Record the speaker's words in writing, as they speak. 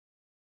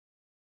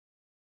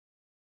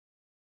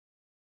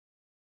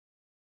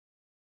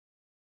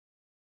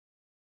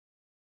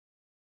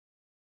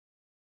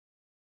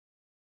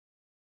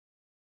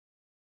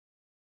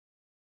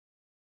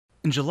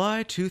In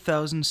July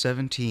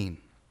 2017,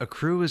 a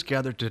crew is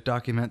gathered to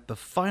document the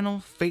final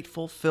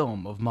fateful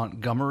film of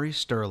Montgomery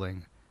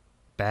Sterling,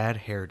 Bad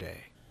Hair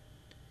Day.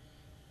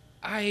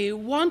 I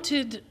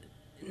wanted,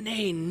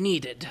 nay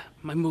needed,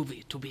 my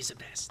movie to be the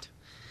best.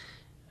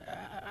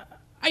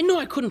 I knew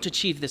I couldn't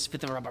achieve this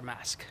with a rubber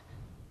mask.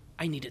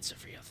 I needed the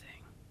real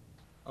thing.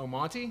 Oh,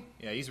 Monty?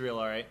 Yeah, he's real,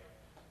 all right.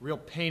 Real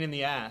pain in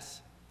the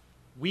ass.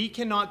 We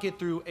cannot get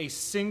through a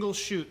single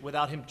shoot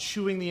without him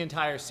chewing the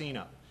entire scene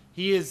up.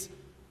 He is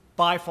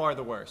by far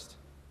the worst.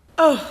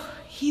 Oh,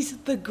 he's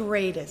the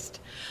greatest.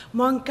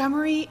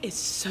 Montgomery is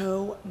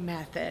so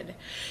method.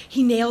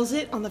 He nails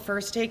it on the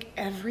first take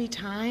every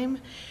time,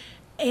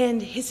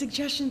 and his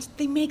suggestions,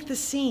 they make the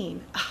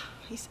scene. Oh,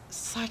 he's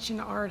such an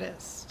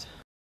artist.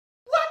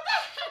 What the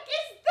heck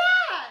is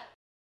that?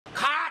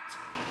 Cut!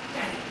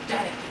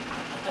 Daddy,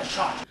 the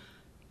shot.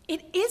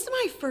 It is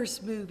my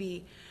first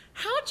movie.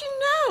 How'd you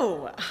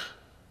know?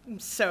 I'm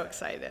so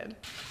excited.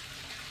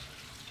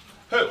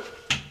 Who?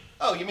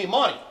 Oh, you mean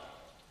Monty?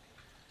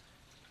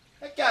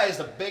 That guy is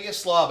the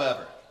biggest slob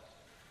ever.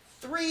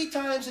 3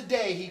 times a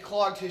day he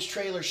clogged his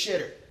trailer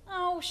shitter.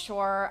 Oh,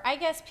 sure. I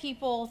guess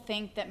people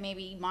think that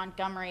maybe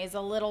Montgomery is a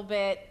little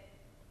bit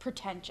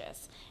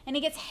pretentious, and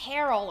he gets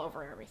hair all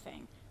over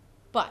everything.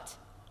 But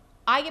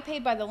I get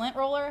paid by the lint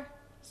roller,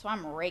 so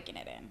I'm raking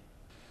it in.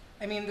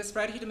 I mean, the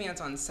spread he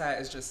demands on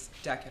set is just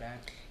decadent.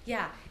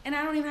 Yeah, and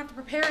I don't even have to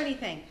prepare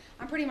anything.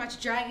 I'm pretty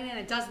much dragging in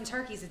a dozen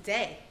turkeys a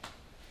day.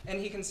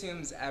 And he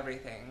consumes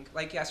everything.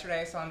 Like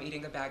yesterday, I saw him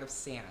eating a bag of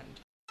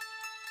sand.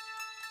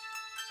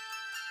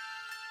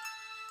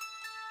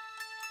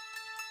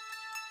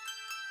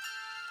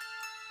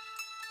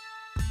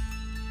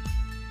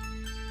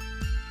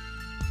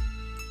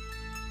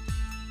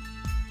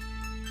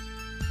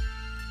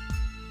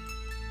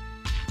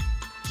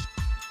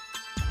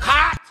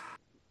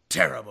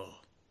 Terrible.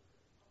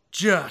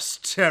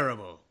 Just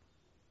terrible.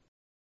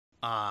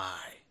 I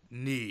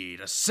need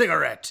a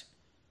cigarette.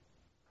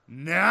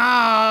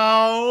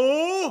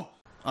 Now!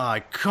 I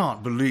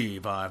can't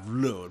believe I've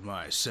lowered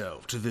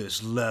myself to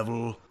this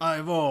level.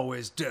 I've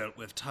always dealt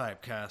with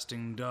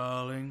typecasting,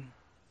 darling.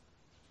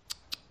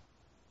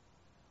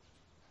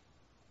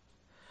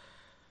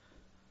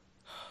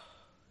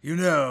 You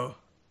know,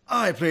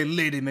 I played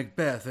Lady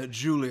Macbeth at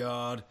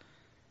Juilliard.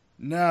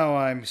 Now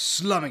I'm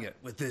slumming it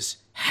with this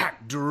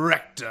hack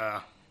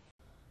director.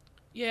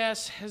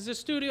 Yes, the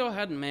studio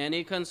had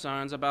many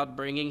concerns about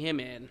bringing him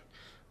in.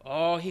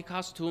 Oh, he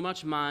costs too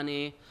much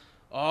money.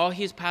 Oh,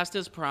 he's past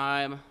his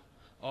prime.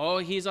 Oh,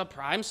 he's a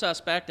prime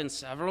suspect in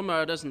several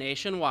murders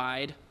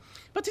nationwide.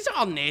 But these are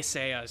all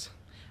naysayers.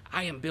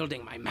 I am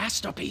building my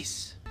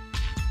masterpiece.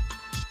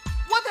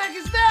 What the heck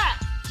is that?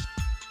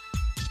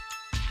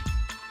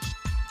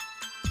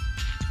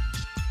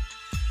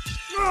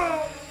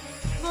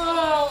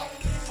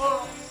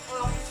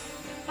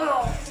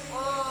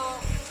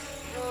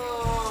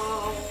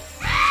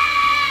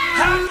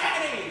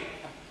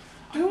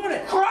 Doing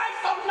it.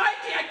 Christ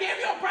almighty, I gave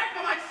you a break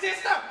for my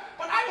sister,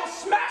 but I will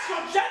smash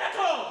your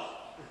genitals!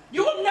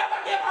 You will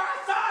never give her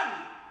a son!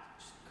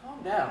 Just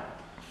calm down.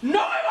 No,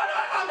 I will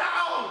not calm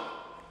down!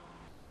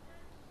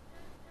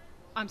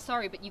 I'm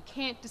sorry, but you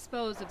can't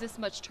dispose of this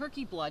much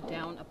turkey blood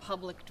down a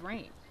public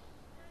drain.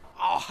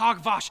 Oh,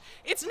 hogwash,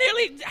 it's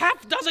nearly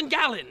half dozen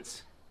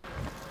gallons.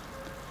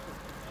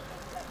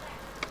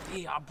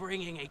 We are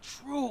bringing a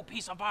true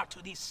piece of art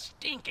to these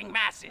stinking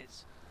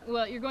masses.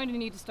 Well, you're going to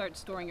need to start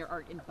storing your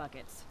art in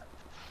buckets.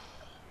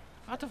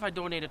 What if I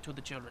donate it to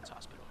the children's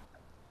hospital?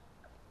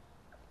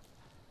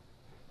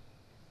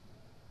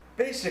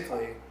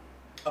 Basically,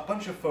 a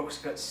bunch of folks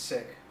got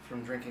sick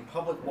from drinking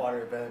public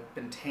water that had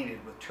been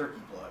tainted with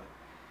turkey blood.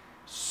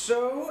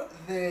 So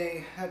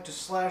they had to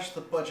slash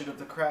the budget of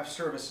the craft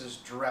services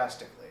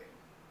drastically.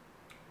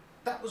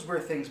 That was where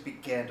things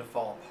began to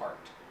fall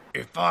apart.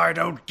 If I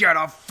don't get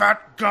a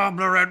fat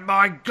gobbler in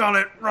my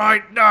gullet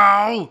right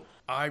now,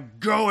 I'm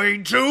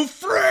going to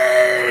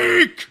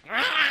freak!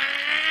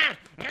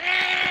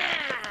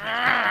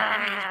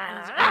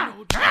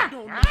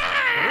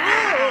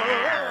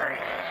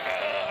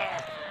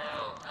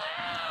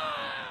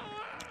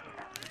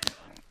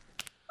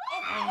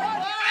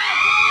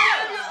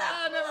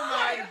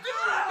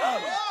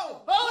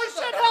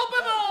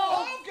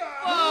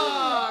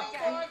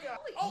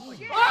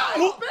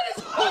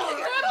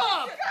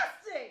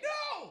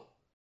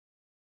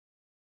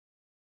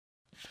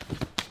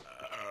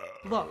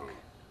 Look,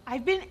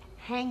 I've been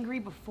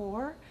hangry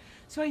before,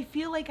 so I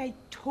feel like I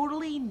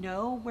totally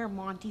know where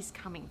Monty's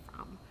coming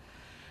from.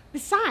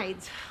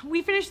 Besides,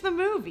 we finished the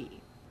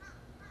movie.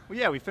 Well,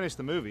 yeah, we finished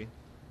the movie.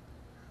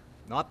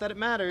 Not that it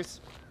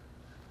matters.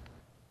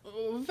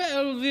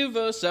 Well, we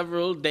were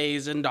several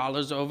days and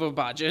dollars over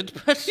budget,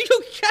 but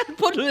you can't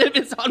put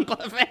limits on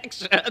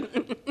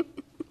perfection.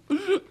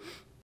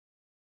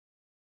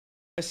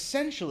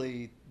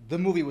 Essentially, the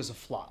movie was a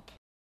flop.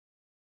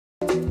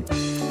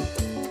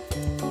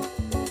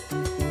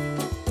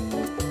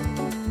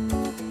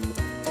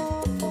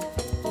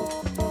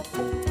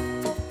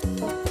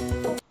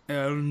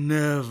 I'll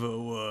never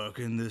work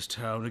in this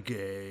town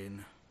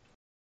again.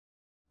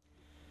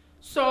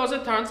 So as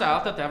it turns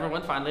out that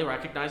everyone finally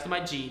recognized my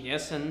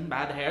genius, and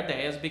Bad Hair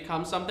Day has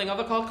become something of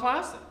a cult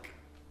classic.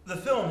 The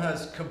film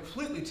has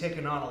completely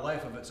taken on a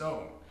life of its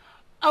own.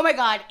 Oh my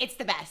God, it's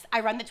the best.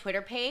 I run the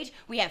Twitter page.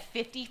 We have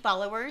 50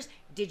 followers.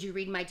 Did you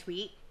read my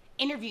tweet?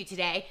 Interview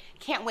today.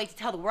 Can't wait to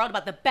tell the world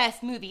about the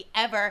best movie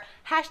ever.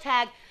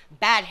 Hashtag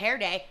Bad Hair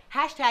Day.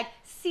 Hashtag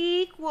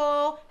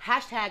sequel.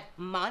 Hashtag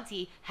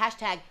Monty.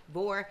 Hashtag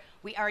Vor.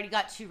 We already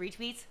got 2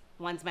 retweets.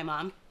 One's my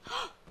mom.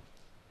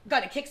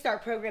 Got a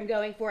Kickstarter program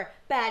going for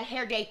Bad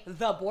Hair Day,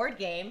 the board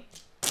game.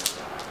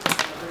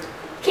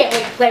 Can't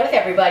wait to play with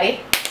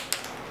everybody.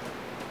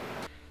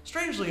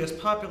 Strangely, its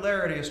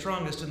popularity is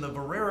strongest in the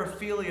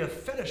vorarophilia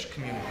fetish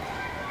community.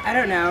 I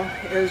don't know.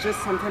 It was just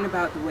something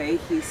about the way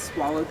he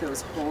swallowed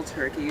those whole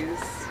turkeys.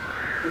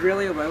 It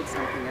really awoke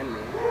something in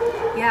me.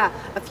 Yeah,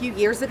 a few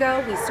years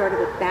ago, we started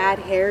a Bad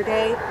Hair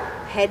Day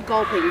head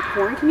gulping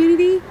porn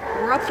community.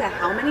 We're up to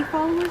how many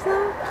followers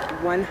though?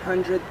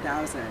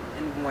 100,000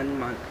 in 1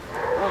 month.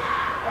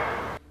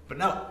 Oh. But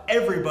now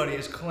everybody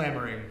is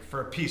clamoring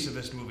for a piece of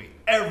this movie.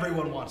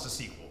 Everyone wants a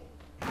sequel.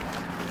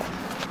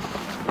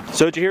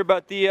 So did you hear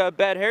about the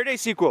Bad Hair Day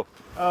sequel?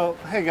 Oh,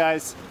 hey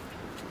guys.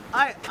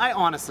 I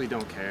honestly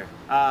don't care.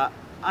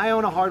 I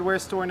own a hardware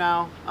store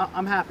now.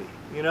 I'm happy,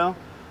 you know?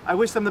 I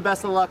wish them the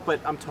best of luck, but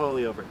I'm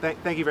totally over it.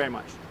 Thank you very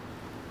much.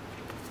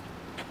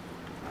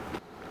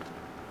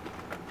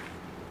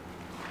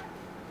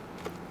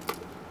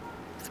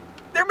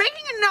 They're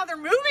making another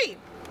movie.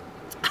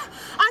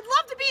 I'd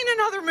love to be in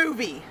another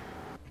movie.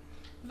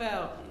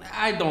 Well,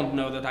 I don't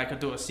know that I could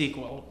do a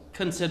sequel,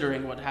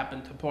 considering what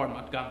happened to poor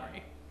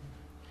Montgomery.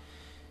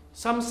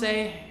 Some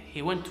say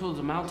he went to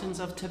the mountains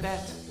of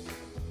Tibet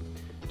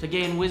to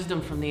gain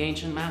wisdom from the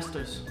ancient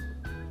masters.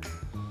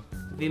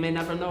 We may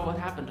never know what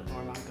happened to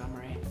poor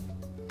Montgomery.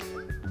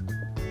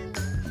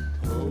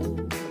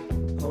 Oh.